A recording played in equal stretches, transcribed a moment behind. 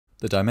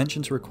The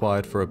dimensions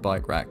required for a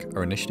bike rack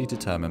are initially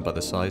determined by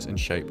the size and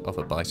shape of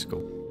a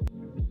bicycle.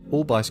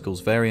 All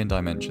bicycles vary in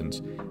dimensions,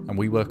 and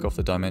we work off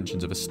the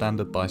dimensions of a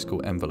standard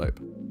bicycle envelope.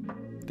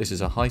 This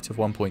is a height of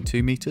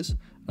 1.2 meters,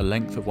 a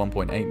length of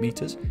 1.8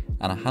 meters,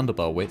 and a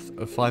handlebar width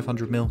of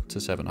 500mm to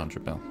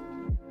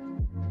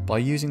 700mm. By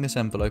using this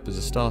envelope as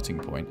a starting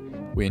point,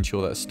 we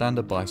ensure that a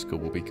standard bicycle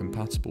will be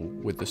compatible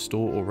with the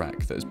store or rack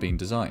that has been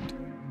designed.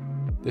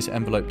 This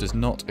envelope does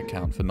not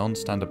account for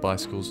non-standard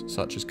bicycles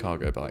such as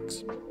cargo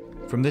bikes.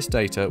 From this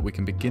data, we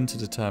can begin to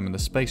determine the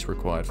space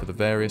required for the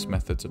various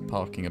methods of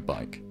parking a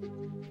bike.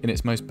 In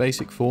its most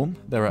basic form,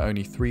 there are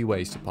only 3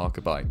 ways to park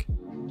a bike: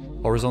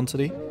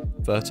 horizontally,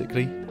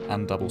 vertically,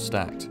 and double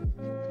stacked.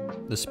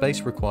 The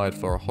space required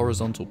for a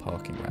horizontal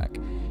parking rack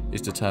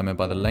is determined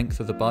by the length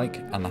of the bike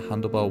and the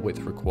handlebar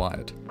width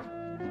required.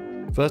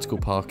 Vertical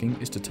parking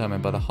is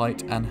determined by the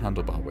height and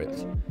handlebar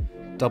width.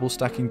 Double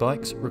stacking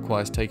bikes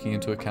requires taking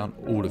into account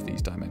all of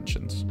these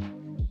dimensions.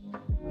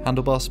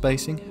 Handlebar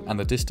spacing and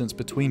the distance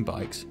between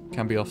bikes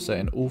can be offset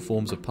in all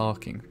forms of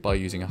parking by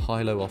using a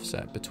high-low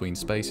offset between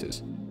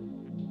spaces.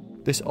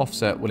 This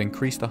offset will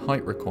increase the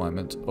height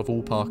requirement of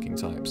all parking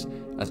types,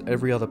 as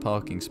every other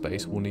parking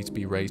space will need to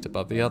be raised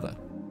above the other.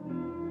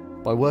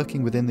 By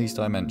working within these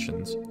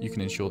dimensions, you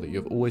can ensure that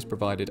you have always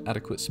provided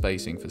adequate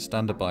spacing for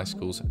standard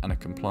bicycles and a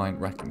compliant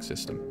racking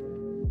system.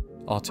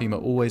 Our team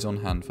are always on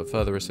hand for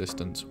further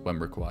assistance when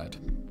required.